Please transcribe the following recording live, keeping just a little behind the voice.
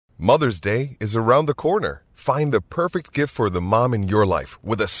Mother's Day is around the corner. Find the perfect gift for the mom in your life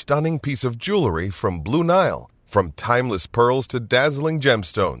with a stunning piece of jewelry from Blue Nile. From timeless pearls to dazzling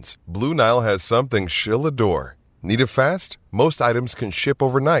gemstones, Blue Nile has something she'll adore. Need it fast? Most items can ship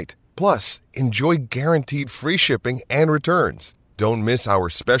overnight. Plus, enjoy guaranteed free shipping and returns. Don't miss our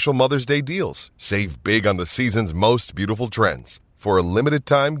special Mother's Day deals. Save big on the season's most beautiful trends. For a limited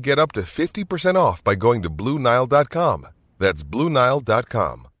time, get up to 50% off by going to BlueNile.com. That's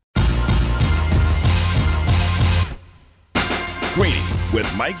BlueNile.com. Greeny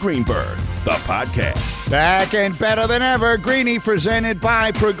with Mike Greenberg, the podcast. Back and better than ever. Greeny presented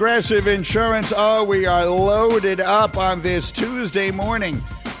by Progressive Insurance. Oh, we are loaded up on this Tuesday morning.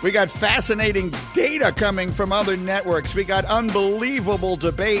 We got fascinating data coming from other networks. We got unbelievable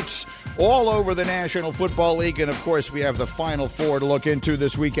debates all over the National Football League. And, of course, we have the Final Four to look into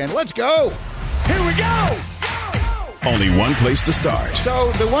this weekend. Let's go. Here we go. Only one place to start.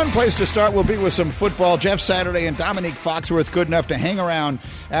 So the one place to start will be with some football. Jeff Saturday and Dominique Foxworth good enough to hang around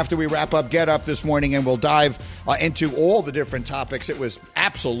after we wrap up Get Up this morning, and we'll dive into all the different topics. It was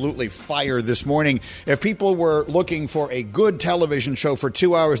absolutely fire this morning. If people were looking for a good television show for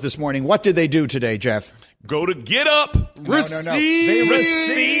 2 hours this morning, what did they do today, Jeff? Go to Get Up. Receive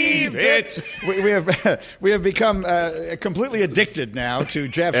it. We have become completely addicted now to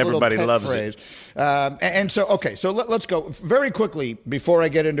Jeff's Everybody little pet loves phrase. So let's go very quickly before I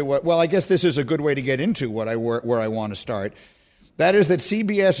get into what. Well, I guess this is a good way to get into where I want to start. That is that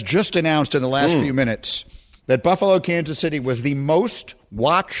CBS just announced in the last few minutes that Buffalo Kansas City was the most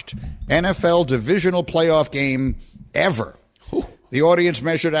watched NFL divisional playoff game ever. The audience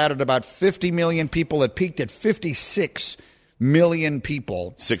measured out at about 50 million people. It peaked at 56 million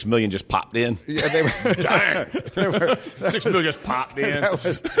people. 6 million just popped in. Yeah, they were. Dang. 6 million just popped in. That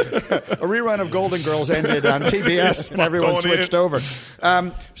was a rerun of Golden Girls ended on TBS, and everyone switched over.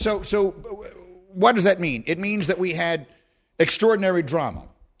 So what does that mean? It means that we had extraordinary drama.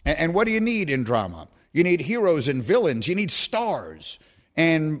 And what do you need in drama? You need heroes and villains. You need stars.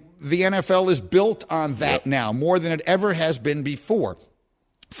 And the NFL is built on that now more than it ever has been before.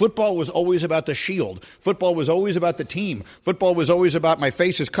 Football was always about the shield. Football was always about the team. Football was always about my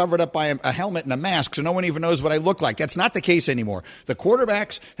face is covered up by a helmet and a mask so no one even knows what I look like. That's not the case anymore. The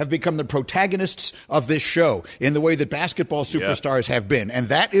quarterbacks have become the protagonists of this show in the way that basketball superstars have been. And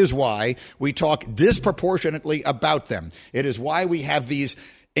that is why we talk disproportionately about them. It is why we have these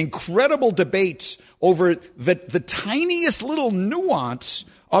incredible debates over the tiniest little nuance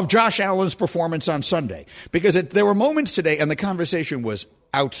of Josh Allen's performance on Sunday. Because there were moments today, and the conversation was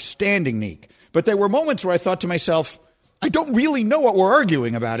outstanding, Neek. But there were moments where I thought to myself, I don't really know what we're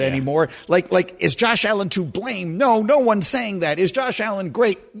arguing about anymore. Like, is Josh Allen to blame? No one's saying that. Is Josh Allen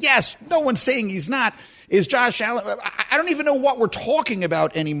great? Yes. No one's saying he's not. Is Josh Allen? I don't even know what we're talking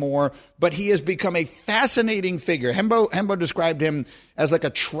about anymore, but he has become a fascinating figure. Hembo described him as like a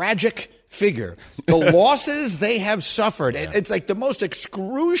tragic figure. The losses they have suffered, it's like the most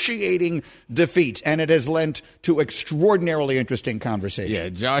excruciating defeats, and it has lent to extraordinarily interesting conversation. Yeah,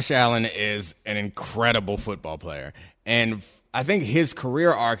 Josh Allen is an incredible football player, and I think his career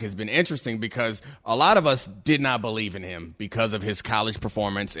arc has been interesting because a lot of us did not believe in him because of his college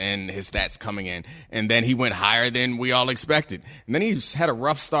performance and his stats coming in. And then he went higher than we all expected. And then he had a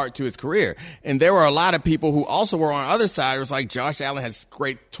rough start to his career. And there were a lot of people who also were on the other side. It was like, Josh Allen has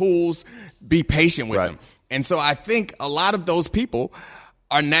great tools. Be patient with him. And so I think a lot of those people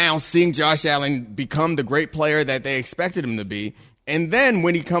are now seeing Josh Allen become the great player that they expected him to be. And then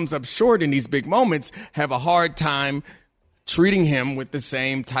when he comes up short in these big moments, have a hard time treating him with the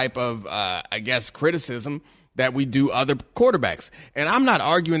same type of, criticism that we do other quarterbacks. And I'm not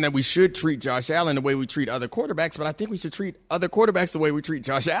arguing that we should treat Josh Allen the way we treat other quarterbacks, but I think we should treat other quarterbacks the way we treat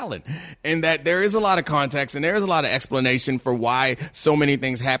Josh Allen. And that there is a lot of context and there is a lot of explanation for why so many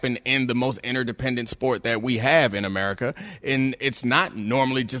things happen in the most interdependent sport that we have in America. And it's not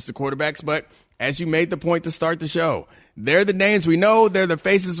normally just the quarterbacks, but as you made the point to start the show, they're the names we know. They're the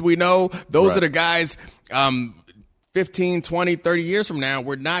faces we know. Those are the guys, 15, 20, 30 years from now,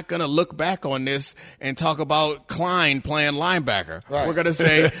 we're not going to look back on this and talk about Klein playing linebacker. Right. We're going to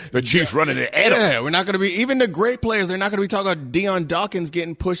say the Chiefs running it at him. Yeah, we're not going to be, even the great players, they're not going to be talking about Deion Dawkins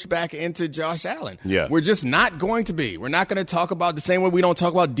getting pushed back into Josh Allen. Yeah. We're just not going to be. We're not going to talk about the same way we don't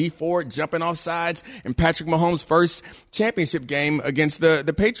talk about Dee Ford jumping off sides in Patrick Mahomes' first championship game against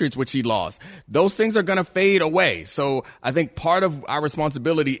the Patriots, which he lost. Those things are going to fade away. So I think part of our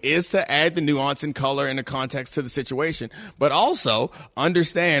responsibility is to add the nuance and color and the context to the situation. situation, but also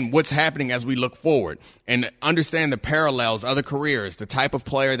understand what's happening as we look forward and understand the parallels, other careers, the type of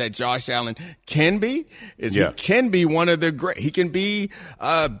player that Josh Allen can be. He can be one of the great. He can be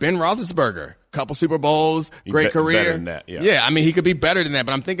Ben Roethlisberger. Couple Super Bowls, great career. Better than that, I mean, he could be better than that,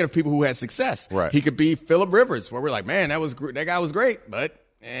 but I'm thinking of people who had success. Right. He could be Phillip Rivers, where we're like, man, that guy was great, but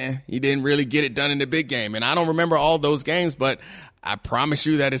he didn't really get it done in the big game. And I don't remember all those games, but I promise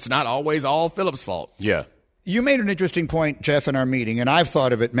you that it's not always all Phillip's fault. Yeah. You made an interesting point, Jeff, in our meeting, and I've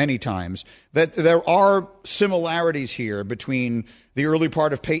thought of it many times, that there are similarities here between the early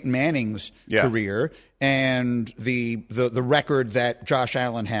part of Peyton Manning's career and the record that Josh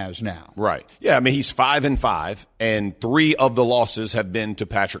Allen has now. Right. Yeah, I mean, he's 5-5, and 3 of the losses have been to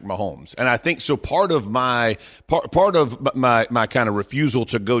Patrick Mahomes. And I think so part of my kind of refusal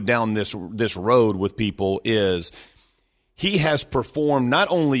to go down this road with people is he has performed not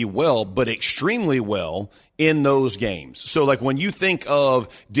only well, but extremely well in those games. So like when you think of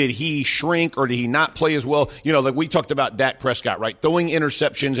did he shrink or did he not play as well, like we talked about Dak Prescott, right? Throwing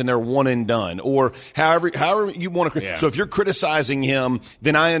interceptions and they're one and done, or however you want to. So if you're criticizing him,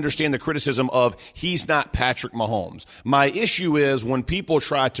 then I understand the criticism of he's not Patrick Mahomes. My issue is when people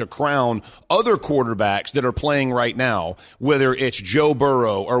try to crown other quarterbacks that are playing right now, whether it's Joe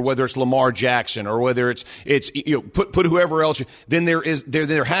Burrow or whether it's Lamar Jackson or whether it's put whoever else, then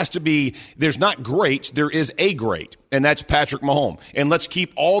there has to be, there's not greats, there is a great, and that's Patrick Mahomes. And let's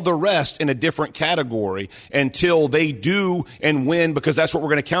keep all the rest in a different category until they do and win, because that's what we're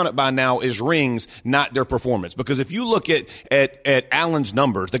going to count it by now is rings, not their performance. Because if you look at Allen's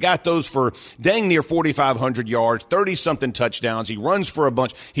numbers, the guy throws for dang near 4,500 yards, 30-something touchdowns. He runs for a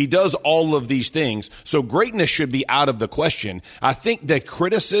bunch. He does all of these things. So greatness should be out of the question. I think the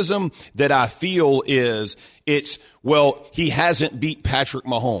criticism that I feel is he hasn't beat Patrick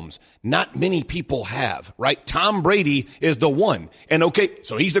Mahomes. Not many people have, right? Tom Brady is the one. And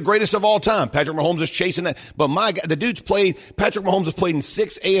so he's the greatest of all time. Patrick Mahomes is chasing that. But Patrick Mahomes has played in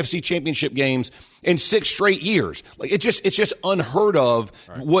 6 AFC championship games in 6 straight years. Like it's just unheard of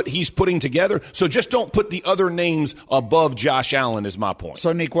what he's putting together. So just don't put the other names above Josh Allen is my point.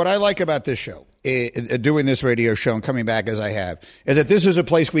 So Nick, what I like about this show, doing this radio show and coming back as I have, is that this is a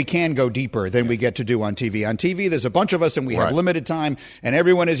place we can go deeper than we get to do on TV. On TV, there's a bunch of us and we have limited time and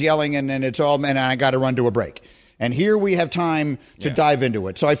everyone is yelling and it's all, and I got to run to a break. And here we have time to dive into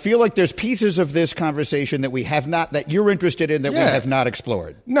it. So I feel like there's pieces of this conversation that that you're interested in that we have not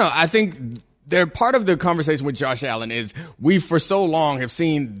explored. No, I think they're part of the conversation with Josh Allen is we for so long have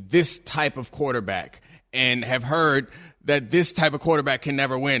seen this type of quarterback and have heard that this type of quarterback can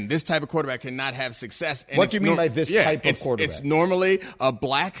never win. This type of quarterback cannot have success. And what do you mean by this type of quarterback? It's normally a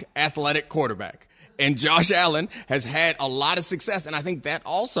black athletic quarterback. And Josh Allen has had a lot of success. And I think that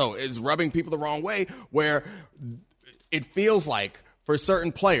also is rubbing people the wrong way, where it feels like for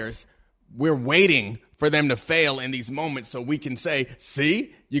certain players, we're waiting for them to fail in these moments so we can say,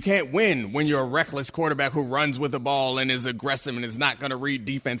 see, you can't win when you're a reckless quarterback who runs with the ball and is aggressive and is not going to read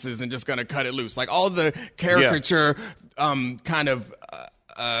defenses and just going to cut it loose. Like all the caricature kind of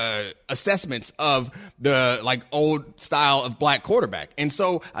assessments of the old style of black quarterback. And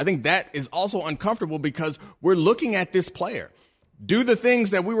so I think that is also uncomfortable because we're looking at this player do the things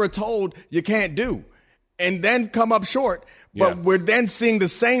that we were told you can't do and then come up short. But we're then seeing the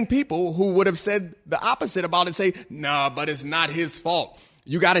same people who would have said the opposite about it say, nah, but it's not his fault.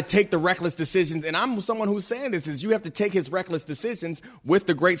 You got to take the reckless decisions. And I'm someone who's saying this is you have to take his reckless decisions with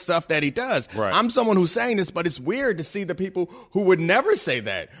the great stuff that he does. Right. I'm someone who's saying this, but it's weird to see the people who would never say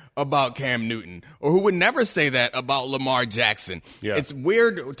that about Cam Newton or who would never say that about Lamar Jackson. Yeah. It's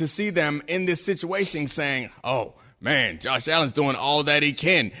weird to see them in this situation saying, oh, man, Josh Allen's doing all that he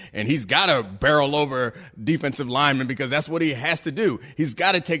can, and he's got to barrel over defensive linemen because that's what he has to do. He's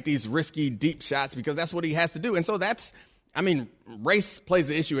got to take these risky, deep shots because that's what he has to do. And so race plays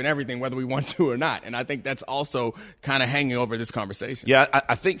the issue in everything, whether we want to or not. And I think that's also kind of hanging over this conversation. Yeah,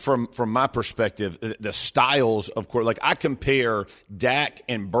 I think from my perspective, the styles of course, like I compare Dak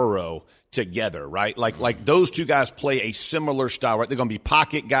and Burrow together, right? Like those two guys play a similar style, right? They're going to be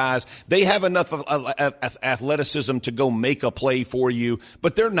pocket guys. They have enough of athleticism to go make a play for you,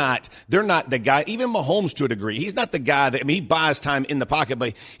 but they're not the guy. Even Mahomes to a degree, he's not the guy that, he buys time in the pocket,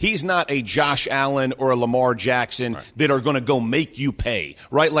 but he's not a Josh Allen or a Lamar Jackson that are going to go make make you pay,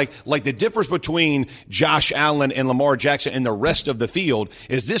 right? Like the difference between Josh Allen and Lamar Jackson and the rest of the field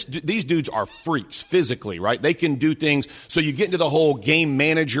is these dudes are freaks physically, right? They can do things. So you get into the whole game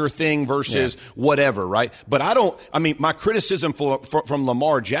manager thing versus whatever, right? But my criticism from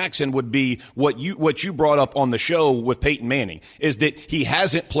Lamar Jackson would be what you brought up on the show with Peyton Manning is that he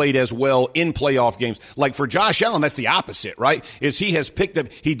hasn't played as well in playoff games. Like for Josh Allen, that's the opposite, right? Is he has picked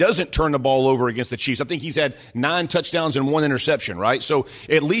up, he doesn't turn the ball over against the Chiefs. I think he's had 9 touchdowns and 1 interception, right? So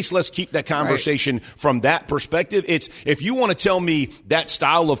at least let's keep that conversation from that perspective. It's, if you want to tell me that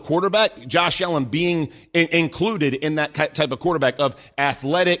style of quarterback, Josh Allen being included in that type of quarterback of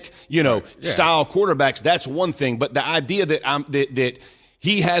athletic, style quarterbacks, that's one thing. But the idea that that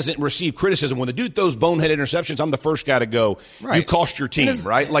he hasn't received criticism. When the dude throws bonehead interceptions, I'm the first guy to go, you cost your team,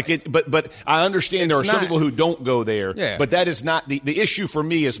 right? But I understand there are some people who don't go there, but that is not the issue for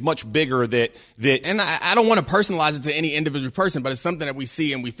me is much bigger that. And I don't want to personalize it to any individual person, but it's something that we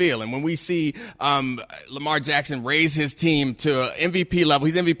see and we feel. And when we see, Lamar Jackson raise his team to MVP level,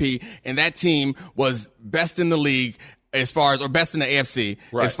 he's MVP, and that team was best in the league or best in the AFC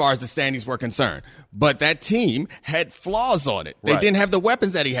as far as the standings were concerned. But that team had flaws on it. They didn't have the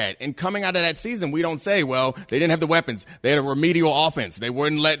weapons that he had. And coming out of that season, we don't say, well, they didn't have the weapons. They had a remedial offense. They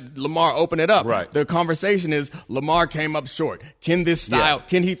wouldn't let Lamar open it up. Right. The conversation is Lamar came up short. Can this style,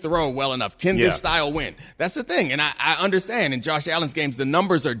 can he throw well enough? Can this style win? That's the thing. And I understand in Josh Allen's games, the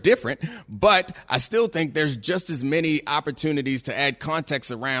numbers are different, but I still think there's just as many opportunities to add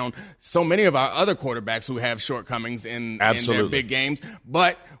context around so many of our other quarterbacks who have shortcomings in their big games,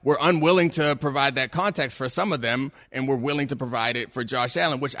 but we're unwilling to provide that context for some of them, and we're willing to provide it for Josh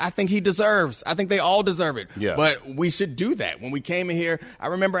Allen, which I think he deserves. I think they all deserve it. Yeah. But we should do that. When we came in here, I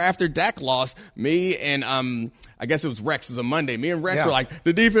remember after Dak lost, me and I guess it was Rex. It was a Monday. Me and Rex were like,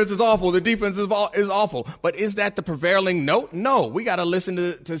 the defense is awful. The defense is awful. But is that the prevailing note? No. We got to listen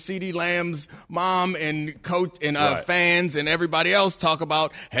to CeeDee Lamb's mom and coach and fans and everybody else talk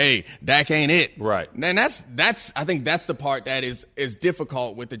about, hey, Dak ain't it. Right. And that's I think that's the part that is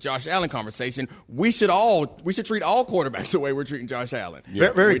difficult with the Josh Allen conversation. We should treat all quarterbacks the way we're treating Josh Allen.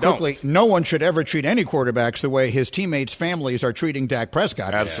 Yeah. Very quickly, no one should ever treat any quarterbacks the way his teammates' families are treating Dak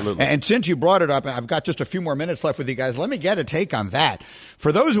Prescott. Absolutely. And since you brought it up, I've got just a few more minutes left with you guys. Let me get a take on that.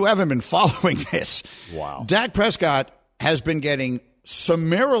 For those who haven't been following this, Dak Prescott has been getting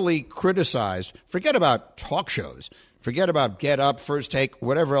summarily criticized. Forget about talk shows. Forget about Get Up, First Take,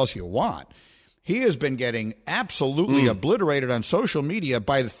 whatever else you want. He has been getting absolutely obliterated on social media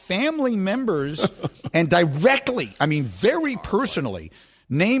by family members and directly, I mean, very personally,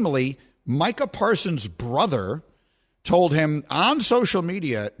 namely Micah Parsons' brother told him on social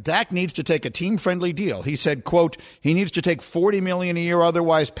media, Dak needs to take a team-friendly deal. He said, quote, he needs to take $40 million a year,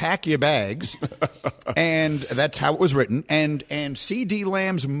 otherwise pack your bags. And that's how it was written. And CeeDee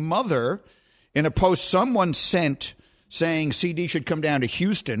Lamb's mother, in a post someone sent saying CD should come down to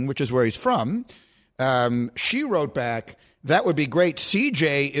Houston, which is where he's from, she wrote back, that would be great.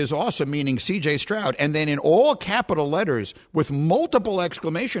 CJ is awesome, meaning CJ Stroud. And then in all capital letters with multiple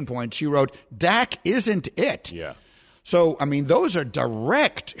exclamation points, she wrote, Dak isn't it. Yeah. So, I mean, those are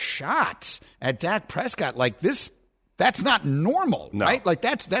direct shots at Dak Prescott. Like this, that's not normal, right? Like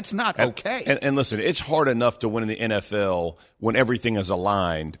that's not okay. And listen, it's hard enough to win in the NFL when everything is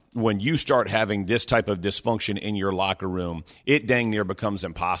aligned. When you start having this type of dysfunction in your locker room, it dang near becomes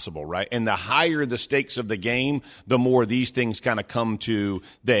impossible, right? And the higher the stakes of the game, the more these things kind of come to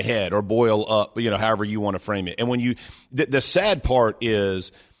the head or boil up, however you want to frame it. And when the sad part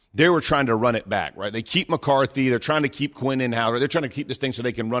is, they were trying to run it back, right? They keep McCarthy. They're trying to keep Quinn in Howard. They're trying to keep this thing so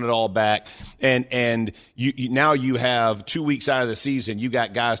they can run it all back. And now you have 2 weeks out of the season, you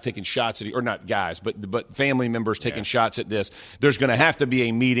got guys taking shots at it, or not guys, but family members taking shots at this. There's going to have to be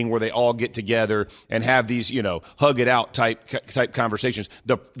a meeting where they all get together and have these, hug it out type conversations.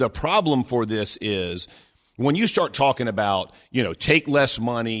 The problem for this is, when you start talking about, take less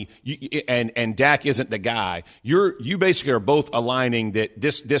money, and Dak isn't the guy, you basically are both aligning that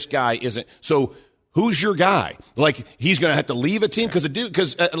this guy isn't. So who's your guy? Like, he's going to have to leave a team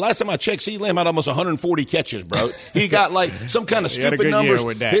because last time I checked, CeeDee Lamb had almost 140 catches, bro. He got like some kind of stupid numbers.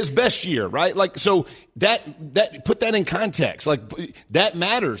 His best year, right? Like, so that put that in context. Like, that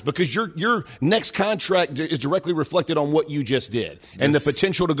matters because your next contract is directly reflected on what you just did and the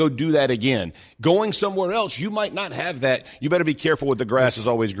potential to go do that again. Going somewhere else, you might not have that. You better be careful with the grass is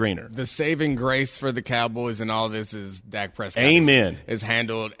always greener. The saving grace for the Cowboys and all this is Dak Prescott. Amen. Has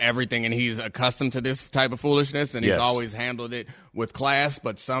handled everything, and he's accustomed to this type of foolishness, and he's always handled it with class,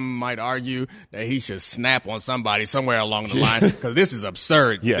 but some might argue that he should snap on somebody somewhere along the line because this is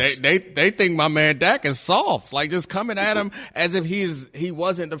absurd. Yes. They think my man Dak is soft, like just coming at him as if he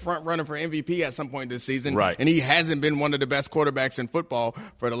wasn't the front runner for MVP at some point this season, right? And he hasn't been one of the best quarterbacks in football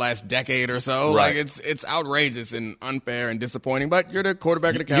for the last decade or so. Right. Like it's outrageous and unfair and disappointing. But you're the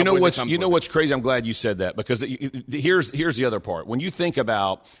quarterback of the Cowboys. You know what's crazy? I'm glad you said that because here's the other part. When you think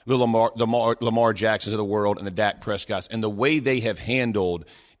about the Lamar Jacksons of the world and the Dak Prescotts and the way they have handled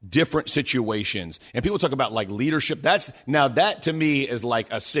different situations, and people talk about like leadership. That to me is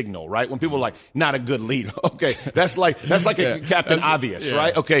like a signal, right? When people are like, not a good leader. Okay, that's like a Captain Obvious,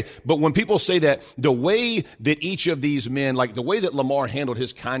 right? Okay, but when people say that, the way that each of these men, like the way that Lamar handled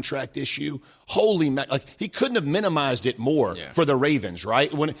his contract issue, like he couldn't have minimized it more for the Ravens,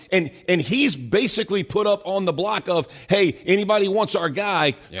 right? And he's basically put up on the block of, hey, anybody wants our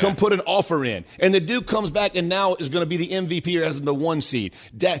guy, come put an offer in. And the dude comes back and now is going to be the MVP or as the 1 seed.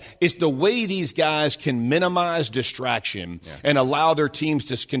 It's the way these guys can minimize distraction and allow their teams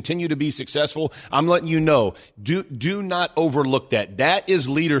to continue to be successful. I'm letting you know, do not overlook that. That is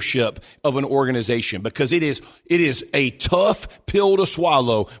leadership of an organization because it is a tough pill to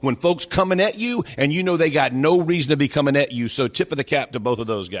swallow when folks coming at you and you know they got no reason to be coming at you. So tip of the cap to both of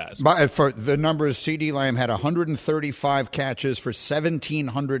those guys. For the numbers, CeeDee Lamb had 135 catches for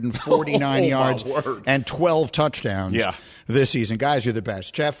 1,749 yards and 12 touchdowns this season. Guys, you're the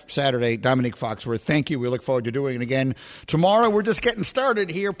best. Jeff Saturday, Dominique Foxworth, thank you. We look forward to doing it again tomorrow. We're just getting started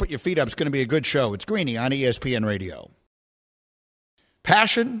here. Put your feet up. It's going to be a good show. It's Greeny on ESPN Radio.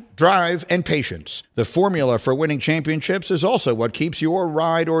 Passion, drive, and patience. The formula for winning championships is also what keeps your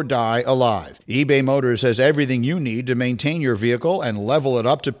ride or die alive. eBay Motors has everything you need to maintain your vehicle and level it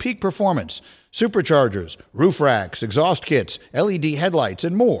up to peak performance. Superchargers, roof racks, exhaust kits, LED headlights,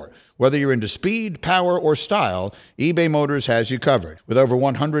 and more. Whether you're into speed, power, or style, eBay Motors has you covered. With over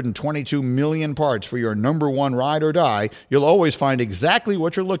 122 million parts for your number one ride or die, you'll always find exactly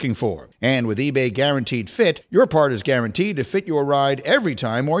what you're looking for. And with eBay Guaranteed Fit, your part is guaranteed to fit your ride every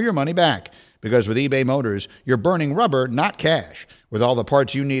time or your money back. Because with eBay Motors, you're burning rubber, not cash. With all the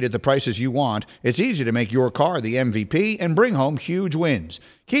parts you need at the prices you want, it's easy to make your car the MVP and bring home huge wins.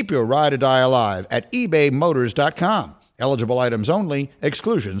 Keep your ride or die alive at ebaymotors.com. Eligible items only.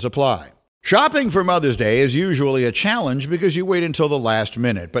 Exclusions apply. Shopping for Mother's Day is usually a challenge because you wait until the last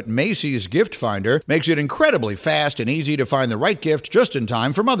minute, but Macy's Gift Finder makes it incredibly fast and easy to find the right gift just in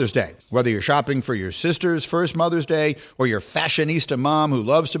time for Mother's Day. Whether you're shopping for your sister's first Mother's Day or your fashionista mom who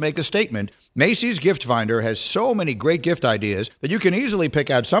loves to make a statement, Macy's Gift Finder has so many great gift ideas that you can easily pick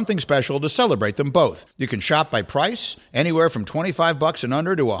out something special to celebrate them both. You can shop by price, anywhere from $25 and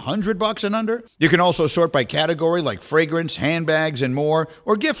under to $100 and under. You can also sort by category like fragrance, handbags, and more,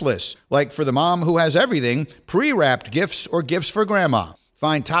 or gift lists, like for the mom who has everything, pre-wrapped gifts or gifts for grandma.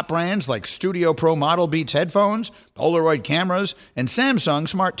 Find top brands like Studio Pro Model Beats headphones, Polaroid cameras, and Samsung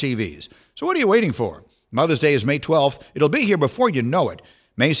smart TVs. So what are you waiting for? Mother's Day is May 12th. It'll be here before you know it.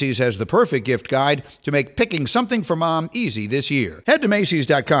 Macy's has the perfect gift guide to make picking something for mom easy this year. Head to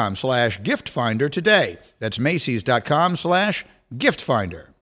Macys.com/giftfinder today. That's Macys.com/giftfinder.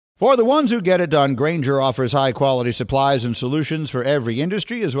 For the ones who get it done, Grainger offers high-quality supplies and solutions for every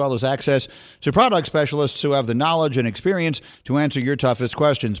industry, as well as access to product specialists who have the knowledge and experience to answer your toughest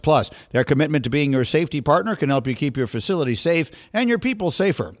questions. Plus, their commitment to being your safety partner can help you keep your facility safe and your people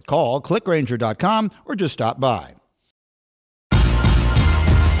safer. Call, clickgrainger.com, or just stop by.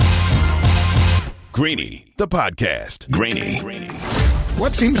 Greeny, the podcast. Greeny.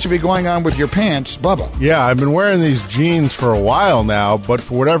 What seems to be going on with your pants, Bubba? Yeah, I've been wearing these jeans for a while now, but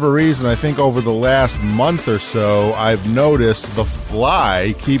for whatever reason, I think over the last month or so, I've noticed the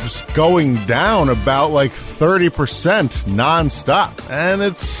fly keeps going down about like 30% nonstop, and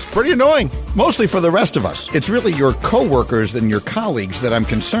it's pretty annoying. Mostly for the rest of us. It's really your coworkers and your colleagues that I'm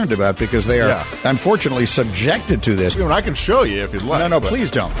concerned about because they are unfortunately subjected to this. I can show you if you'd like. No, please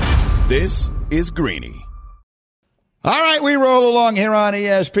don't. This is Greeny. All right, we roll along here on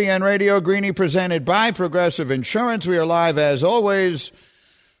ESPN Radio. Greeny presented by Progressive Insurance. We are live, as always,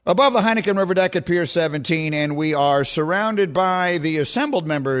 above the Heineken River deck at Pier 17, and we are surrounded by the assembled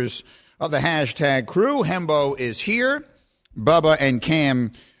members of the hashtag crew. Hembo is here. Bubba and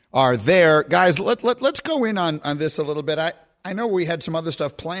Cam are there. Guys, let's go in on this a little bit. I know we had some other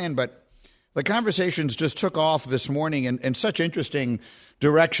stuff planned, but the conversations just took off this morning in such interesting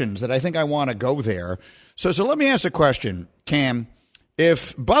directions that I think I want to go there. So let me ask a question, Cam.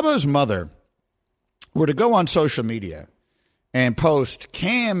 If Bubba's mother were to go on social media and post,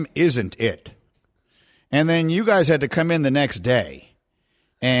 Cam isn't it, and then you guys had to come in the next day,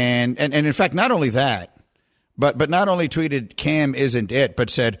 and in fact, not only that, but not only tweeted Cam isn't it, but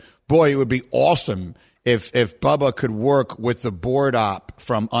said, boy, it would be awesome if Bubba could work with the board op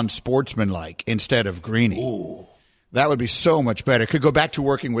from Unsportsmanlike instead of Greeny. Ooh. That would be so much better. Could go back to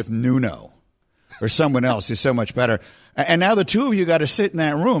working with Nuno or someone else is so much better. And now the two of you got to sit in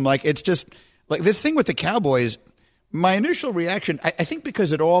that room. Like, it's just like this thing with the Cowboys. My initial reaction, I think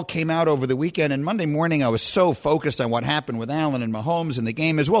because it all came out over the weekend and Monday morning, I was so focused on what happened with Allen and Mahomes in the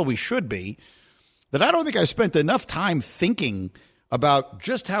game as well. We should be, that I don't think I spent enough time thinking about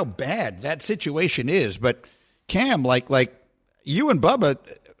just how bad that situation is. But Cam, like you and Bubba,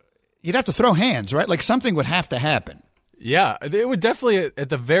 you'd have to throw hands, right? Like something would have to happen. Yeah, it would definitely, at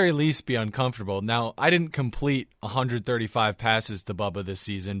the very least, be uncomfortable. Now, I didn't complete 135 passes to Bubba this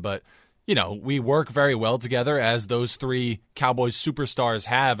season, but, you know, we work very well together, as those three Cowboys superstars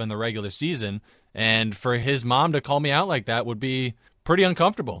have in the regular season. And for his mom to call me out like that would be pretty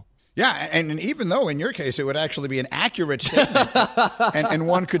uncomfortable. Yeah, and even though in your case it would actually be an accurate statement, and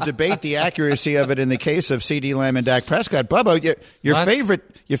one could debate the accuracy of it in the case of CeeDee Lamb and Dak Prescott. Bubba,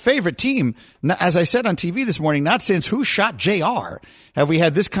 your favorite team, as I said on TV this morning, not since Who Shot JR have we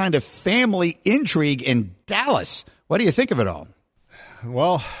had this kind of family intrigue in Dallas. What do you think of it all?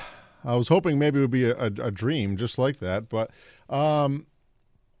 Well, I was hoping maybe it would be a dream just like that, but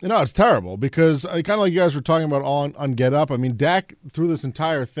it's terrible because kind of like you guys were talking about on Get Up. I mean, Dak, through this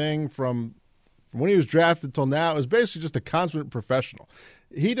entire thing from when he was drafted till now, is basically just a consummate professional.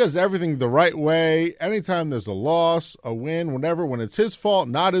 He does everything the right way. Anytime there's a loss, a win, whenever, when it's his fault,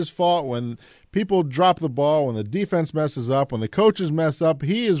 not his fault, when people drop the ball, when the defense messes up, when the coaches mess up,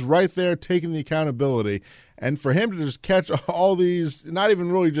 he is right there taking the accountability. And for him to just catch all these, not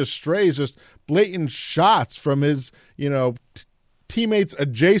even really just strays, just blatant shots from his, teammates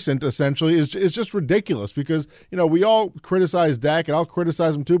adjacent, essentially, is just ridiculous because, we all criticize Dak, and I'll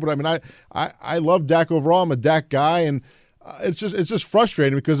criticize him too, but I mean, I love Dak overall. I'm a Dak guy, and it's just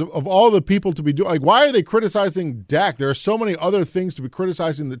frustrating because of all the people to be doing. Like, why are they criticizing Dak? There are so many other things to be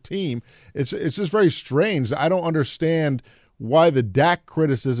criticizing the team. It's just very strange. I don't understand why the Dak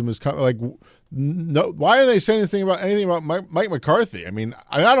criticism is coming. Like, no, why are they saying anything about Mike McCarthy? I mean,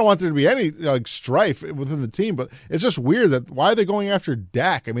 I don't want there to be any strife within the team, but it's just weird that why are they going after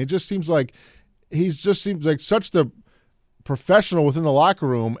Dak? I mean, it just seems like such the professional within the locker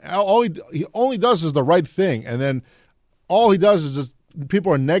room. All he only does is the right thing, and then all he does is just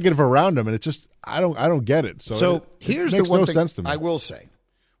people are negative around him, and it just I don't get it. So here's it makes the one no thing sense to me. I will say,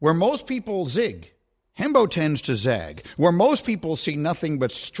 where most people zig, Hembo tends to zag. Where most people see nothing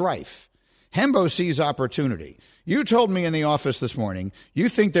but strife, Hembo sees opportunity. You told me in the office this morning you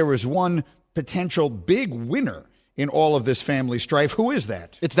think there was one potential big winner in all of this family strife. Who is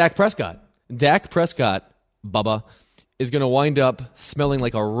that? It's Dak Prescott. Dak Prescott, Bubba, is going to wind up smelling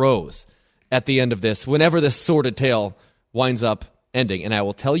like a rose at the end of this, whenever this sordid tale winds up ending. And I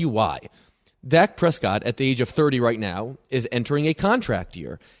will tell you why. Dak Prescott, at the age of 30 right now, is entering a contract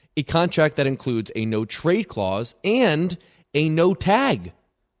year. A contract that includes a no-trade clause and a no-tag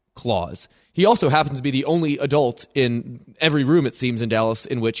clause. He also happens to be the only adult in every room, it seems, in Dallas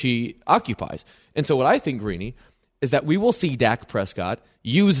in which he occupies. And so what I think, Greeny, is that we will see Dak Prescott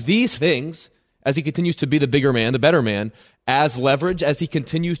use these things as he continues to be the bigger man, the better man, as leverage, as he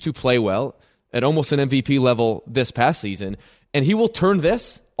continues to play well at almost an MVP level this past season. And he will turn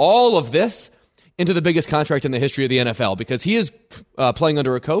all of this, into the biggest contract in the history of the NFL because he is playing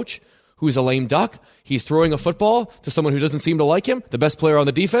under a coach who's a lame duck. He's throwing a football to someone who doesn't seem to like him. The best player on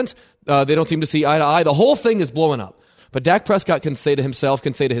the defense, they don't seem to see eye to eye. The whole thing is blowing up. But Dak Prescott can say to himself,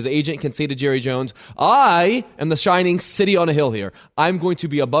 can say to his agent, can say to Jerry Jones, I am the shining city on a hill here. I'm going to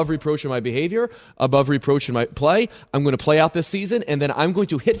be above reproach in my behavior, above reproach in my play. I'm going to play out this season, and then I'm going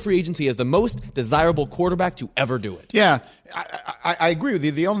to hit free agency as the most desirable quarterback to ever do it. Yeah, I agree with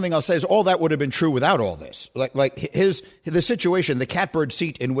you. The only thing I'll say is all that would have been true without all this. Like the situation, the catbird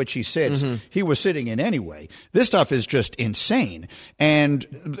seat in which he sits, he was sitting in anyway. This stuff is just insane. And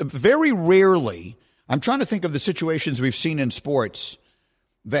very rarely, I'm trying to think of the situations we've seen in sports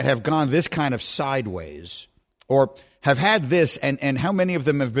that have gone this kind of sideways or have had this, and how many of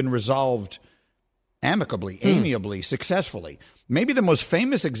them have been resolved amicably, amiably, successfully. Maybe the most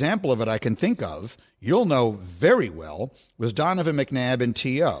famous example of it I can think of, you'll know very well, was Donovan McNabb and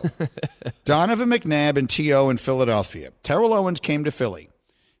T.O. Donovan McNabb and T.O. in Philadelphia. Terrell Owens came to Philly.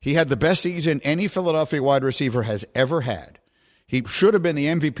 He had the best season any Philadelphia wide receiver has ever had. He should have been the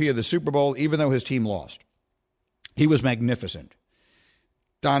MVP of the Super Bowl, even though his team lost. He was magnificent.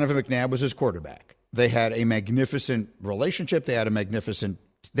 Donovan McNabb was his quarterback. They had a magnificent relationship. They had a magnificent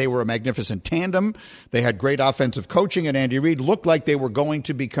They were a magnificent tandem. They had great offensive coaching, and Andy Reid looked like they were going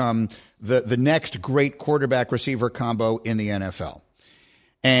to become the next great quarterback-receiver combo in the NFL.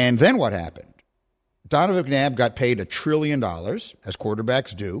 And then what happened? Donovan McNabb got paid $1 trillion, as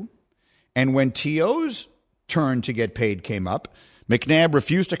quarterbacks do. And when T.O.'s turn to get paid came up, McNabb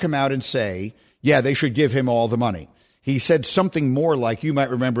refused to come out and say, yeah, they should give him all the money. He said something more like, you might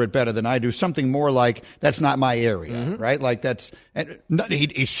remember it better than I do, something more like, that's not my area, right? Like and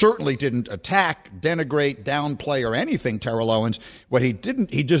he certainly didn't attack, denigrate, downplay, or anything Terrell Owens. What he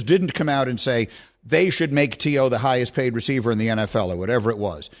just didn't come out and say, they should make T.O. the highest paid receiver in the NFL or whatever it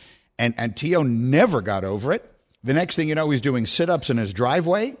was. And T.O. never got over it. The next thing you know, he's doing sit-ups in his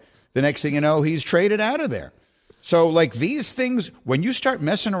driveway. The next thing you know, he's traded out of there. So, like, these things, when you start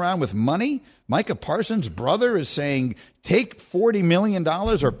messing around with money, Micah Parsons' brother is saying, take $40 million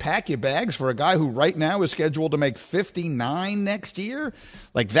or pack your bags for a guy who right now is scheduled to make $59 next year.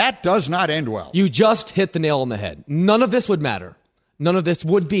 Like, that does not end well. You just hit the nail on the head. None of this would matter. None of this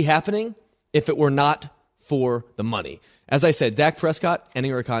would be happening if it were not for the money. As I said, Dak Prescott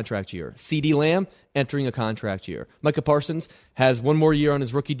entering a contract year. CeeDee Lamb entering a contract year. Micah Parsons has one more year on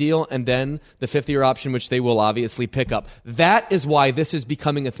his rookie deal and then the fifth-year option, which they will obviously pick up. That is why this is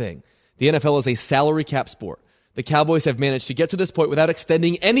becoming a thing. The NFL is a salary cap sport. The Cowboys have managed to get to this point without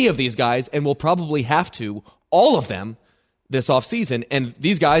extending any of these guys and will probably have to, all of them, this offseason. And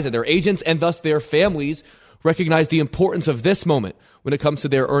these guys and their agents and thus their families recognize the importance of this moment when it comes to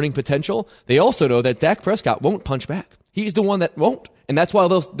their earning potential. They also know that Dak Prescott won't punch back. He's the one that won't. And that's why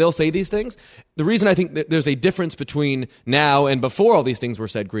they'll say these things. The reason I think that there's a difference between now and before all these things were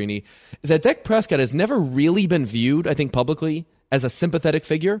said, Greeny, is that Dak Prescott has never really been viewed, I think, publicly as a sympathetic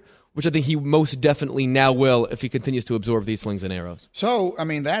figure, which I think he most definitely now will if he continues to absorb these slings and arrows. So, I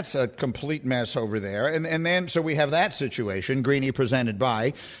mean, that's a complete mess over there. And then, so we have that situation, Greeny presented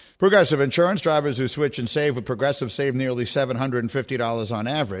by Progressive Insurance. Drivers who switch and save with Progressive save nearly $750 on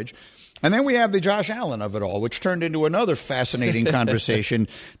average. And then we have the Josh Allen of it all, which turned into another fascinating conversation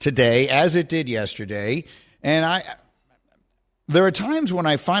today, as it did yesterday. And there are times when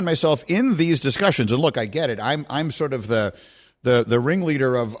I find myself in these discussions, and look, I get it. I'm sort of the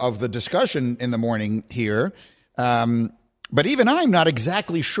ringleader of the discussion in the morning here. But even I'm not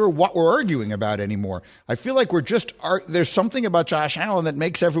exactly sure what we're arguing about anymore. I feel like there's something about Josh Allen that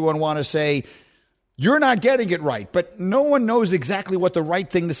makes everyone want to say, you're not getting it right, but no one knows exactly what the right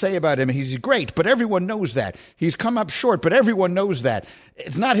thing to say about him. He's great, but everyone knows that. He's come up short, but everyone knows that.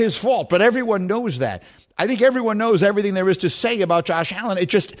 It's not his fault, but everyone knows that. I think everyone knows everything there is to say about Josh Allen.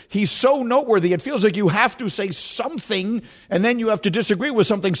 He's so noteworthy. It feels like you have to say something, and then you have to disagree with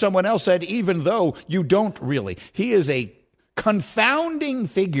something someone else said, even though you don't really. He is a confounding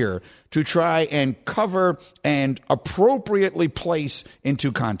figure to try and cover and appropriately place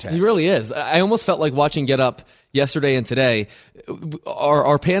into context. He really is. I almost felt like watching Get Up yesterday and today.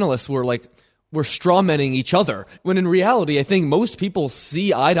 Our panelists were strawmanning each other, when in reality, I think most people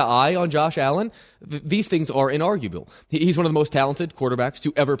see eye to eye on Josh Allen. These things are inarguable. He's one of the most talented quarterbacks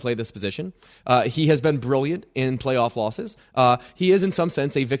to ever play this position. He has been brilliant in playoff losses. He is, in some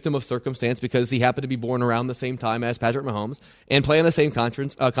sense, a victim of circumstance because he happened to be born around the same time as Patrick Mahomes and play on the same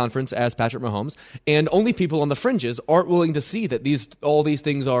conference as Patrick Mahomes. And only people on the fringes aren't willing to see that all these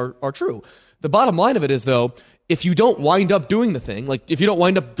things are true. The bottom line of it is, though, if you don't wind up doing the thing, like if you don't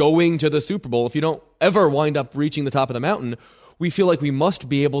wind up going to the Super Bowl, if you don't ever wind up reaching the top of the mountain, we feel like we must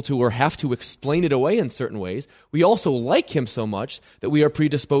be able to or have to explain it away in certain ways. We also like him so much that we are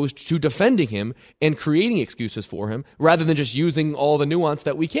predisposed to defending him and creating excuses for him rather than just using all the nuance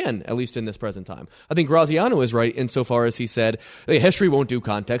that we can, at least in this present time. I think Graziano is right insofar as he said, hey, history won't do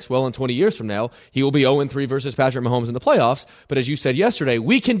context. Well, in 20 years from now, he will be 0-3 versus Patrick Mahomes in the playoffs. But as you said yesterday,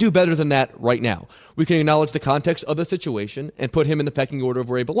 we can do better than that right now. We can acknowledge the context of the situation and put him in the pecking order of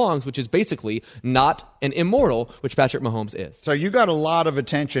where he belongs, which is basically not an immortal, which Patrick Mahomes is. So you got a lot of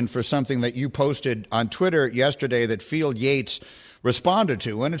attention for something that you posted on Twitter yesterday that Field Yates responded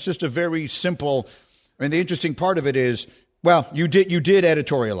to, and it's just a very simple. I mean, the interesting part of it is, well, you did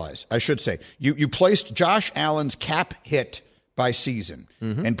editorialize, I should say. You placed Josh Allen's cap hit by season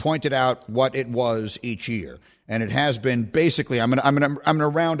and pointed out what it was each year. And it has been basically, I'm going to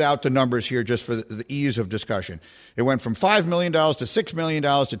round out the numbers here just for the ease of discussion. It went from $5 million to $6 million to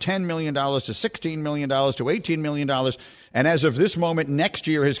 $10 million to $16 million to $18 million. And as of this moment, next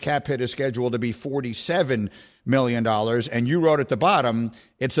year, his cap hit is scheduled to be $47 million. And you wrote at the bottom,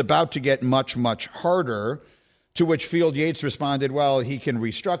 it's about to get much, much harder. To which Field Yates responded, well, he can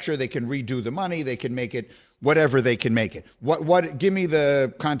restructure, they can redo the money, they can make it whatever they can make it. What? Give me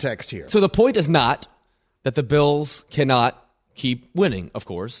the context here. So the point is not that the Bills cannot keep winning, of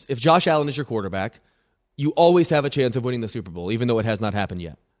course. If Josh Allen is your quarterback, you always have a chance of winning the Super Bowl, even though it has not happened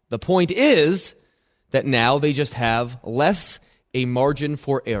yet. The point is that now they just have less a margin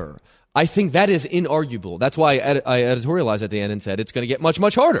for error. I think that is inarguable. That's why I editorialized at the end and said it's going to get much,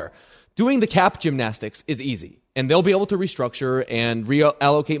 much harder. Doing the cap gymnastics is easy, and they'll be able to restructure and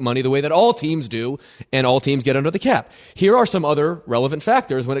reallocate money the way that all teams do, and all teams get under the cap. Here are some other relevant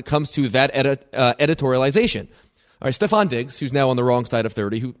factors when it comes to that editorialization. All right, Stephon Diggs, who's now on the wrong side of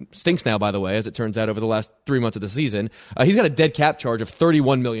 30, who stinks now, by the way, as it turns out over the last 3 months of the season. He's got a dead cap charge of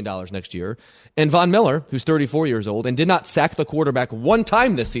 $31 million next year. And Von Miller, who's 34 years old and did not sack the quarterback one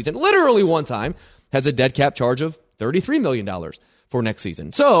time this season, literally one time, has a dead cap charge of $33 million for next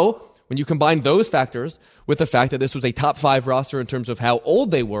season. So when you combine those factors with the fact that this was a top 5 roster in terms of how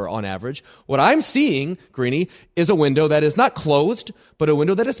old they were on average, what I'm seeing, Greeny, is a window that is not closed, but a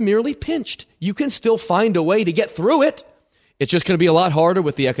window that is merely pinched. You can still find a way to get through it. It's just going to be a lot harder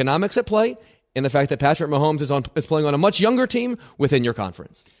with the economics at play and the fact that Patrick Mahomes is playing on a much younger team within your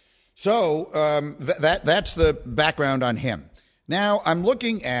conference. So that's the background on him. Now I'm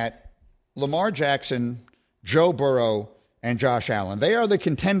looking at Lamar Jackson, Joe Burrow, and Josh Allen. They are the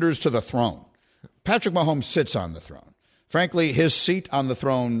contenders to the throne. Patrick Mahomes sits on the throne. Frankly, his seat on the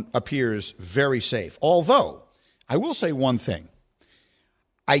throne appears very safe. Although, I will say one thing.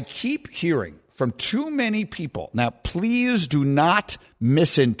 I keep hearing from too many people. Now, please do not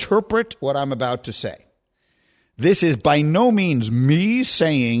misinterpret what I'm about to say. This is by no means me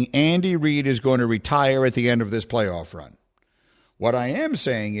saying Andy Reid is going to retire at the end of this playoff run. What I am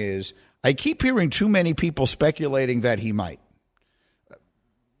saying is I keep hearing too many people speculating that he might,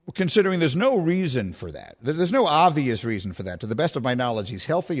 considering there's no reason for that. There's no obvious reason for that. To the best of my knowledge, he's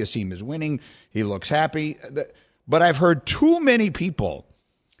healthy. His team is winning. He looks happy. But I've heard too many people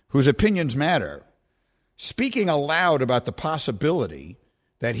whose opinions matter speaking aloud about the possibility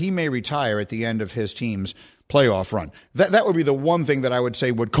that he may retire at the end of his team's playoff run. That would be the one thing that I would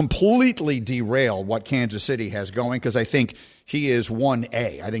say would completely derail what Kansas City has going, because I think he is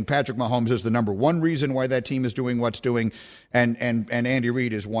 1A. I think Patrick Mahomes is the number one reason why that team is doing what's doing, and Andy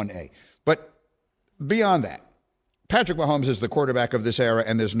Reid is 1A. But beyond that, Patrick Mahomes is the quarterback of this era,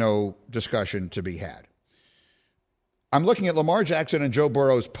 and there's no discussion to be had. I'm looking at Lamar Jackson and Joe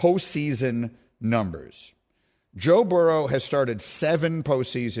Burrow's postseason numbers. Joe Burrow has started 7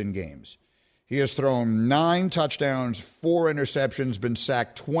 postseason games. He has thrown 9 touchdowns, 4 interceptions, been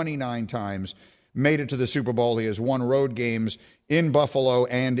sacked 29 times, made it to the Super Bowl. He has won road games in Buffalo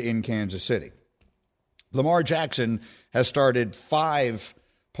and in Kansas City. Lamar Jackson has started 5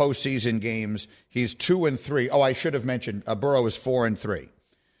 postseason games. He's 2-3. Oh, I should have mentioned Burrow is 4-3.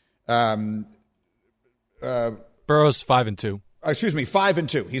 Burrow's 5-2. Excuse me,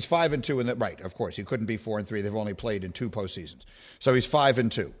 5-2. He's 5-2 in that. Right, of course. He couldn't be 4-3. They've only played in 2 postseasons. So he's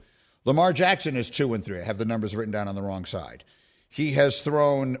 5-2. Lamar Jackson is 2-3. I have the numbers written down on the wrong side. He has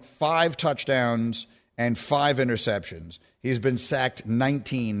thrown 5 touchdowns and 5 interceptions. He's been sacked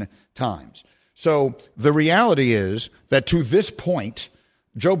 19 times. So the reality is that to this point,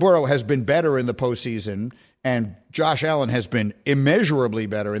 Joe Burrow has been better in the postseason, and Josh Allen has been immeasurably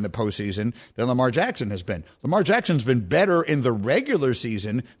better in the postseason than Lamar Jackson has been. Lamar Jackson's been better in the regular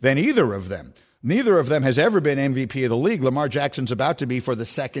season than either of them. Neither of them has ever been MVP of the league. Lamar Jackson's about to be for the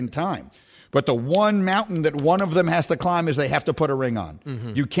second time. But the one mountain that one of them has to climb is they have to put a ring on.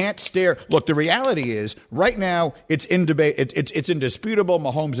 Mm-hmm. You can't stare. Look, the reality is right now it's in debate. It's indisputable.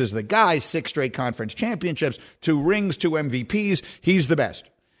 Mahomes is the guy. 6 straight conference championships, 2 rings, 2 MVPs. He's the best.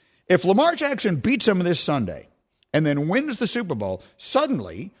 If Lamar Jackson beats him this Sunday and then wins the Super Bowl,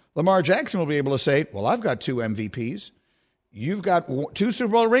 suddenly Lamar Jackson will be able to say, well, I've got 2 MVPs. You've got 2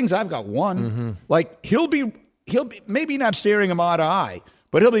 Super Bowl rings. I've got 1. Mm-hmm. Like he'll be maybe not staring him eye to eye,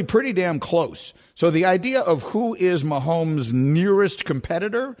 but he'll be pretty damn close. So the idea of who is Mahomes' nearest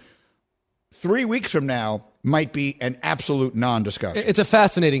competitor 3 weeks from now might be an absolute non-discussion. It's a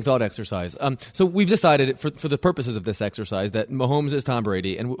fascinating thought exercise. So we've decided for the purposes of this exercise that Mahomes is Tom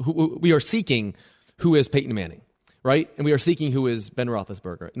Brady, and we are seeking who is Peyton Manning, right? And we are seeking who is Ben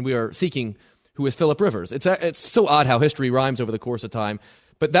Roethlisberger, and we are seeking who is Phillip Rivers. It's so odd how history rhymes over the course of time.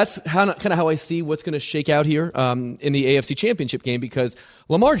 But that's kind of how I see what's going to shake out here in the AFC Championship game, because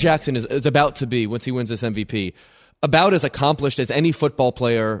Lamar Jackson is about to be, once he wins this MVP, about as accomplished as any football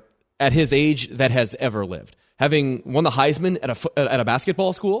player at his age that has ever lived. Having won the Heisman at a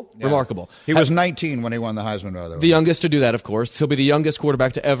basketball school, yeah. Remarkable. He was 19 when he won the Heisman, by the way. The youngest to do that, of course. He'll be the youngest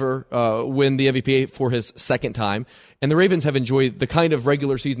quarterback to ever win the MVP for his second time. And the Ravens have enjoyed the kind of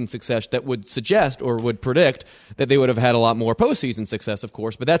regular season success that would suggest or would predict that they would have had a lot more postseason success, of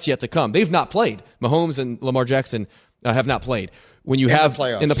course, but that's yet to come. They've not played. Mahomes and Lamar Jackson have not played. When you In have the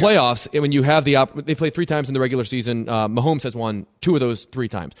playoffs, in the playoffs, and when you have they played 3 times in the regular season. Mahomes has won 2 of those 3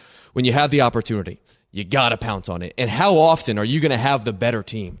 times. When you have the opportunity, you got to pounce on it. And how often are you going to have the better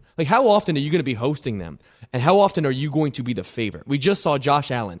team? Like, how often are you going to be hosting them? And how often are you going to be the favorite? We just saw Josh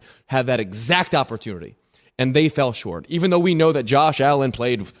Allen have that exact opportunity, and they fell short. Even though we know that Josh Allen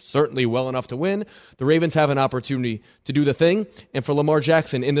played certainly well enough to win, the Ravens have an opportunity to do the thing. And for Lamar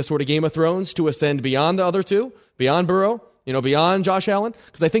Jackson in this sort of Game of Thrones to ascend beyond the other 2, beyond Burrow, beyond Josh Allen,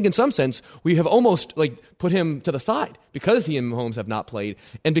 because I think in some sense we have almost put him to the side because he and Mahomes have not played,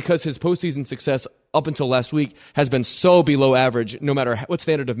 and because his postseason success up until last week has been so below average, no matter what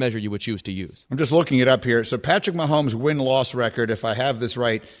standard of measure you would choose to use. I'm just looking it up here. So Patrick Mahomes' win-loss record, if I have this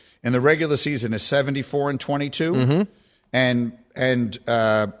right, in the regular season is 74-22, and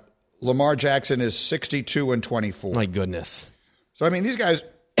Lamar Jackson is 62-24. My goodness. So I mean, these guys,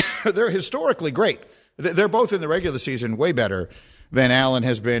 they're historically great. They're both in the regular season way better than Allen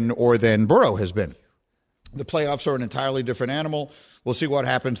has been or than Burrow has been. The playoffs are an entirely different animal. We'll see what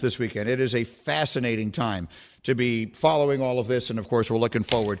happens this weekend. It is a fascinating time to be following all of this, and, of course, we're looking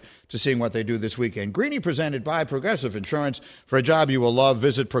forward to seeing what they do this weekend. Greeny presented by Progressive Insurance. For a job you will love,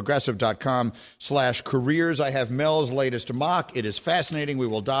 visit progressive.com/careers. I have Mel's latest mock. It is fascinating. We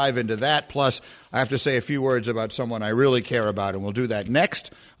will dive into that. Plus, I have to say a few words about someone I really care about, and we'll do that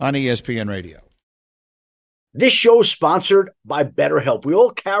next on ESPN Radio. This show is sponsored by BetterHelp. We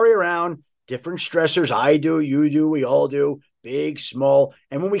all carry around different stressors. I do, you do, we all do, big, small.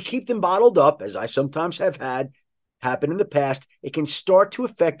 And when we keep them bottled up, as I sometimes have had happen in the past, it can start to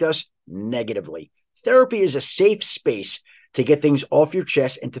affect us negatively. Therapy is a safe space to get things off your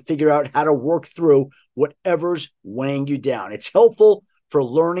chest and to figure out how to work through whatever's weighing you down. It's helpful for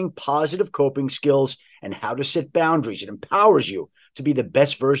learning positive coping skills and how to set boundaries. It empowers you to be the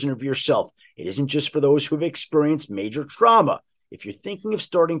best version of yourself. It isn't just for those who have experienced major trauma. If you're thinking of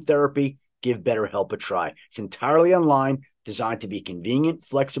starting therapy, give BetterHelp a try. It's entirely online, designed to be convenient,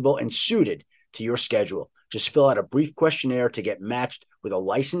 flexible, and suited to your schedule. Just fill out a brief questionnaire to get matched with a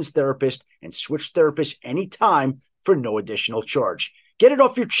licensed therapist and switch therapists anytime for no additional charge. Get it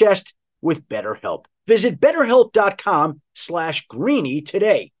off your chest with BetterHelp. Visit BetterHelp.com/Greeny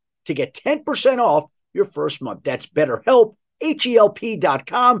today to get 10% off your first month. That's BetterHelp,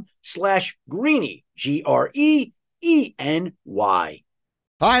 HELP.com/Greeny, GREENY.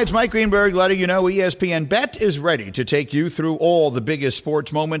 Hi, it's Mike Greenberg letting you know ESPN Bet is ready to take you through all the biggest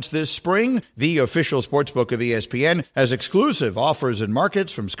sports moments this spring. The official sportsbook of ESPN has exclusive offers and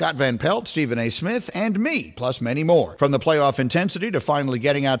markets from Scott Van Pelt, Stephen A. Smith, and me, plus many more. From the playoff intensity to finally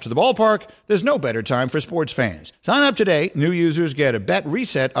getting out to the ballpark, there's no better time for sports fans. Sign up today. New users get a bet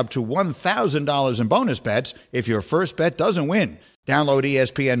reset up to $1,000 in bonus bets if your first bet doesn't win. Download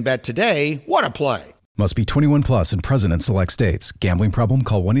ESPN Bet today. What a play. Must be 21 plus and present in select states. Gambling problem?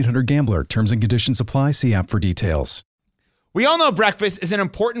 Call 1-800-GAMBLER. Terms and conditions apply. See app for details. We all know breakfast is an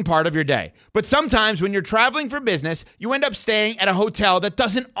important part of your day. But sometimes when you're traveling for business, you end up staying at a hotel that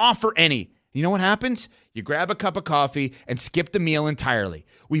doesn't offer any. You know what happens? You grab a cup of coffee and skip the meal entirely.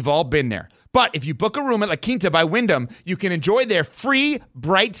 We've all been there. But if you book a room at La Quinta by Wyndham, you can enjoy their free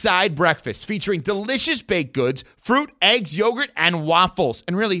Bright Side breakfast featuring delicious baked goods, fruit, eggs, yogurt, and waffles.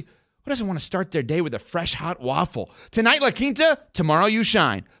 And really, who doesn't want to start their day with a fresh, hot waffle? Tonight, La Quinta, tomorrow you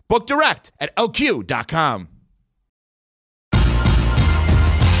shine. Book direct at LQ.com.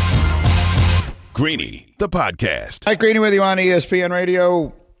 Greeny, the podcast. Hi, Greeny with you on ESPN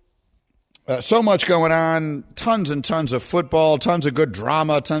Radio. So much going on, tons and tons of football, tons of good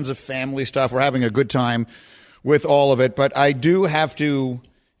drama, tons of family stuff. We're having a good time with all of it. But I do have to,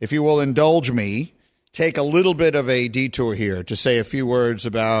 if you will indulge me, take a little bit of a detour here to say a few words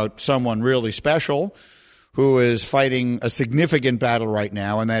about someone really special who is fighting a significant battle right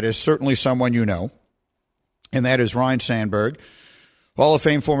now, and that is certainly someone you know, and that is Ryne Sandberg, Hall of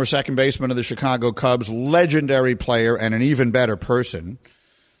Fame former second baseman of the Chicago Cubs, legendary player and an even better person,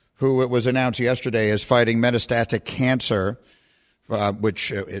 who it was announced yesterday is fighting metastatic cancer,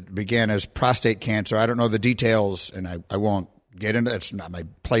 which it began as prostate cancer. I don't know the details, and I won't get into it. It's not my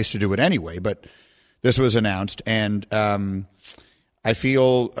place to do it anyway, but this was announced, and I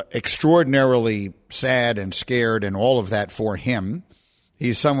feel extraordinarily sad and scared and all of that for him.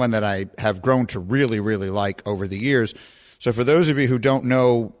 He's someone that I have grown to really, really like over the years. So for those of you who don't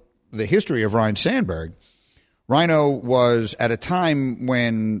know the history of Ryne Sandberg, Rhino was at a time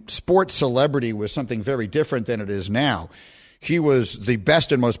when sports celebrity was something very different than it is now. He was the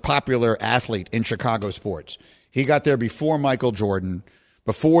best and most popular athlete in Chicago sports. He got there before Michael Jordan,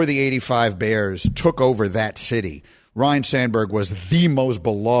 before the '85 Bears took over that city. Ryne Sandberg was the most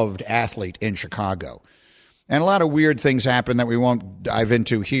beloved athlete in Chicago. And a lot of weird things happened that we won't dive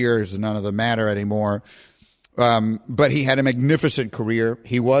into here, as none of them matter anymore. But he had a magnificent career.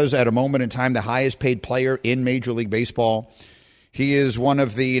 He was, at a moment in time, the highest paid player in Major League Baseball. He is one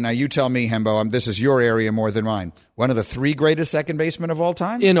of the, now you tell me, Hembo, this is your area more than mine, one of the 3 greatest second basemen of all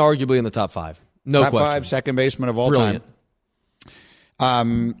time? Inarguably in the top 5. No top question. 5 second baseman of all Brilliant.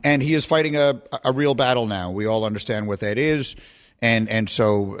 time. And he is fighting a real battle now. We all understand what that is. And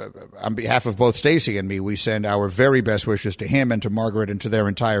so on behalf of both Stacey and me, we send our very best wishes to him and to Margaret and to their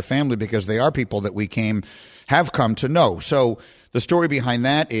entire family, because they are people that we have come to know. So the story behind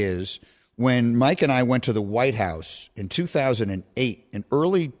that is when Mike and I went to the White House in 2008, in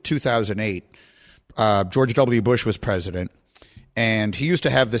early 2008, George W. Bush was president. And he used to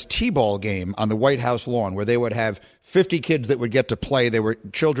have this T-ball game on the White House lawn where they would have 50 kids that would get to play. They were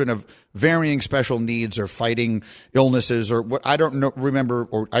children of varying special needs or fighting illnesses or what. I don't remember,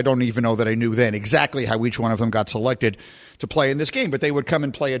 or I don't even know that I knew then exactly how each one of them got selected to play in this game. But they would come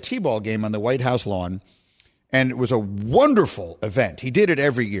and play a T-ball game on the White House lawn. And it was a wonderful event. He did it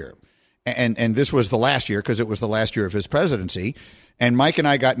every year. And this was the last year because it was the last year of his presidency. And Mike and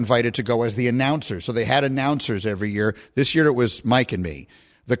I got invited to go as the announcers. So they had announcers every year. This year it was Mike and me.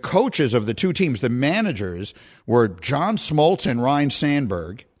 The coaches of the 2 teams, the managers, were John Smoltz and Ryne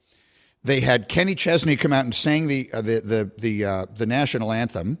Sandberg. They had Kenny Chesney come out and sang the national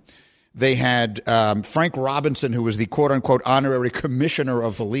anthem. They had Frank Robinson, who was the quote-unquote honorary commissioner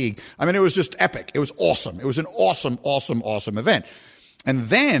of the league. I mean, it was just epic. It was awesome. It was an awesome, awesome, awesome event. And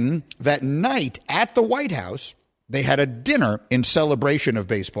then that night at the White House, they had a dinner in celebration of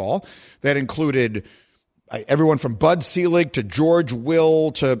baseball that included everyone from Bud Selig to George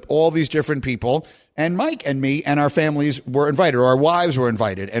Will to all these different people. And Mike and me and our families were invited, or our wives were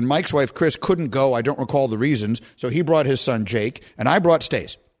invited. And Mike's wife, Chris, couldn't go. I don't recall the reasons. So he brought his son, Jake, and I brought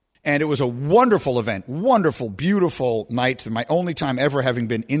Stace. And it was a wonderful event, wonderful, beautiful night. My only time ever having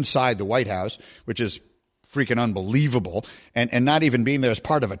been inside the White House, which is freaking unbelievable, and not even being there as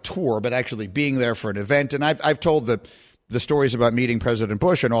part of a tour, but actually being there for an event. And I've told the stories about meeting President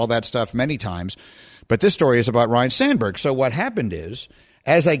Bush and all that stuff many times, but this story is about Ryne Sandberg. So what happened is,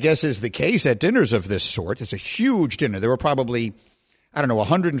 as I guess is the case at dinners of this sort, it's a huge dinner. There were probably,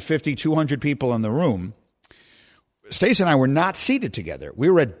 150, 200 people in the room. Stace and I were not seated together. We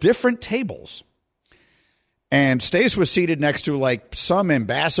were at different tables. And Stace was seated next to like some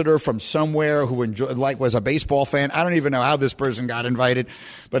ambassador from somewhere who was a baseball fan. I don't even know how this person got invited,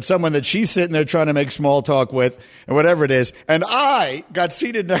 but someone that she's sitting there trying to make small talk with and whatever it is. And I got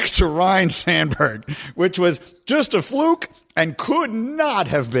seated next to Ryne Sandberg, which was just a fluke and could not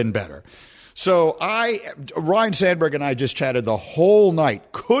have been better. So Ryne Sandberg and I just chatted the whole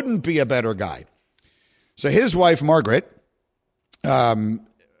night. Couldn't be a better guy. So his wife, Margaret, and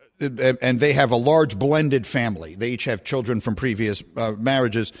they have a large blended family. They each have children from previous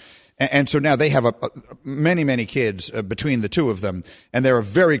marriages. And so now they have many, many kids between the two of them. And they're a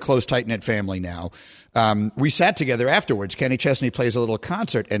very close, tight-knit family now. We sat together afterwards. Kenny Chesney plays a little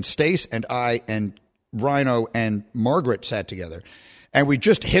concert. And Stace and I and Rhino and Margaret sat together. And we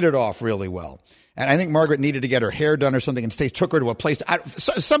just hit it off really well. And I think Margaret needed to get her hair done or something. And Stace took her to a place.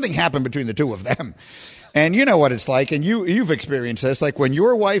 Something happened between the two of them. And you know what it's like, and you've experienced this. Like when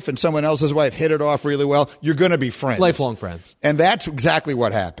your wife and someone else's wife hit it off really well, you're going to be friends. Lifelong friends. And that's exactly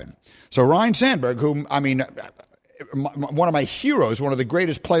what happened. So Ryne Sandberg, whom, one of my heroes, one of the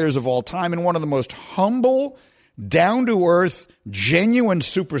greatest players of all time, and one of the most humble, down-to-earth, genuine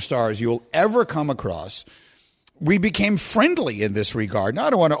superstars you'll ever come across, we became friendly in this regard. Now, I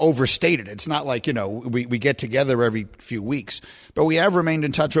don't want to overstate it. It's not like, we get together every few weeks. But we have remained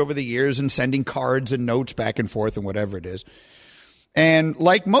in touch over the years and sending cards and notes back and forth and whatever it is. And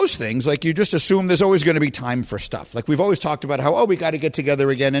like most things, like you just assume there's always going to be time for stuff. Like we've always talked about how, we got to get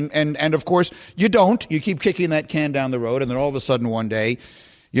together again. And of course, you don't. You keep kicking that can down the road. And then all of a sudden one day,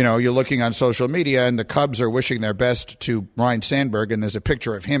 you're looking on social media and the Cubs are wishing their best to Ryne Sandberg. And there's a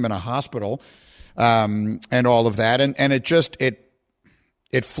picture of him in a hospital. And all of that. And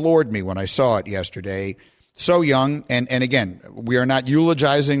it floored me when I saw it yesterday. So young. And again, we are not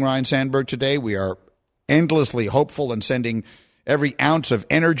eulogizing Ryne Sandberg today. We are endlessly hopeful and sending every ounce of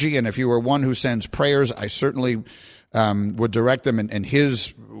energy. And if you are one who sends prayers, I certainly would direct them in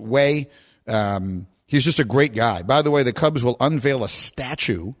his way. He's just a great guy. By the way, the Cubs will unveil a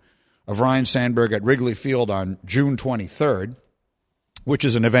statue of Ryne Sandberg at Wrigley Field on June 23rd. Which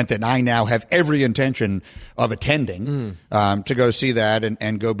is an event that I now have every intention of attending to go see that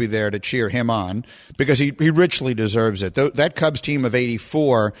and go be there to cheer him on because he richly deserves it. That Cubs team of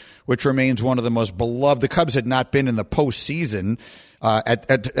 '84, which remains one of the most beloved. The Cubs had not been in the postseason at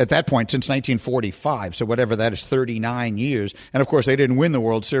that point since 1945. So whatever that is, 39 years. And of course, they didn't win the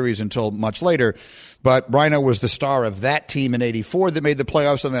World Series until much later. But Rhino was the star of that team in '84 that made the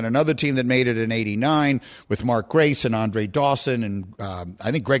playoffs, and then another team that made it in '89 with Mark Grace and Andre Dawson, and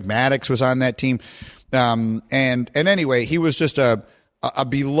I think Greg Maddux was on that team. And anyway, he was just a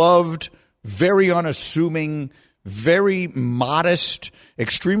beloved, very unassuming, very modest,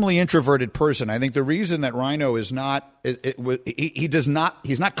 extremely introverted person. I think the reason that Rhino is not,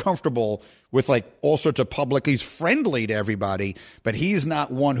 he's not comfortable with like all sorts of public. He's friendly to everybody, but he's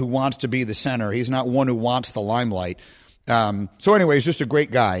not one who wants to be the center. He's not one who wants the limelight. So anyway, he's just a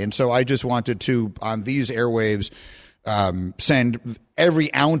great guy. And so I just wanted to, on these airwaves, send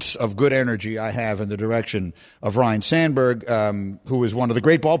every ounce of good energy I have in the direction of Ryne Sandberg, who is one of the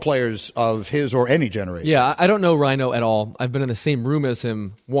great ball players of his or any generation. Yeah, I don't know Rhino at all. I've been in the same room as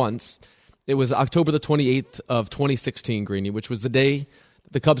him once. It was October the 28th of 2016, Greeny, which was the day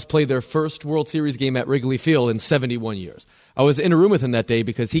the Cubs played their first World Series game at Wrigley Field in 71 years. I was in a room with him that day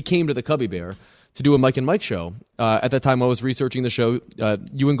because he came to the Cubby Bear to do a Mike and Mike show. At that time, I was researching the show.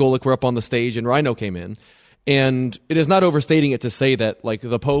 You and Golick were up on the stage, and Rhino came in. And it is not overstating it to say that like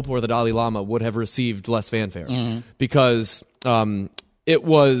the Pope or the Dalai Lama would have received less fanfare because it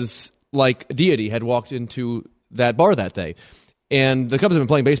was like deity had walked into that bar that day. And the Cubs have been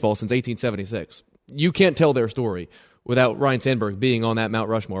playing baseball since 1876. You can't tell their story without Ryne Sandberg being on that Mount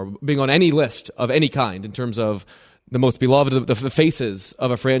Rushmore, being on any list of any kind in terms of the most beloved, the faces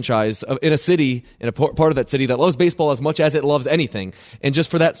of a franchise in a city, in a part of that city that loves baseball as much as it loves anything. And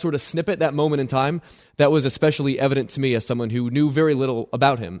just for that sort of snippet, that moment in time, that was especially evident to me as someone who knew very little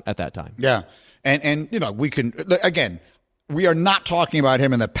about him at that time. Yeah. And you know, we can, again, we are not talking about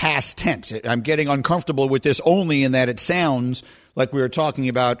him in the past tense. I'm getting uncomfortable with this only in that it sounds like we were talking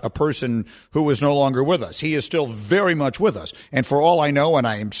about a person who is no longer with us. He is still very much with us. And for all I know, and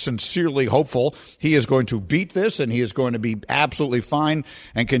I am sincerely hopeful, he is going to beat this and he is going to be absolutely fine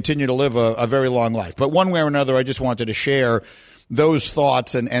and continue to live a very long life. But one way or another, I just wanted to share those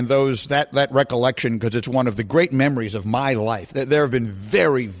thoughts and that recollection because it's one of the great memories of my life. There have been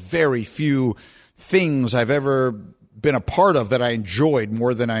very, very few things I've ever been a part of that I enjoyed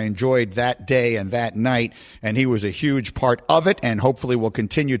more than I enjoyed that day and that night, and he was a huge part of it and hopefully will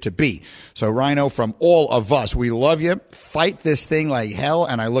continue to be. So Rhino, from all of us, we love you. Fight this thing like hell,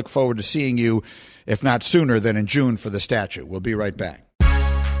 and I look forward to seeing you, if not sooner than in June, for the statue. We'll be right back.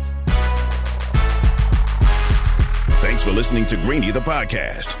 Thanks for listening to Greeny the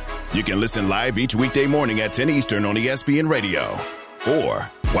podcast. You can listen live each weekday morning at 10 Eastern on ESPN Radio,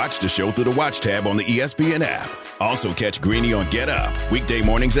 or watch the show through the Watch tab on the ESPN app. Also catch Greeny on Get Up, weekday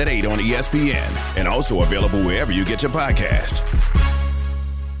mornings at 8 on ESPN, and also available wherever you get your podcast.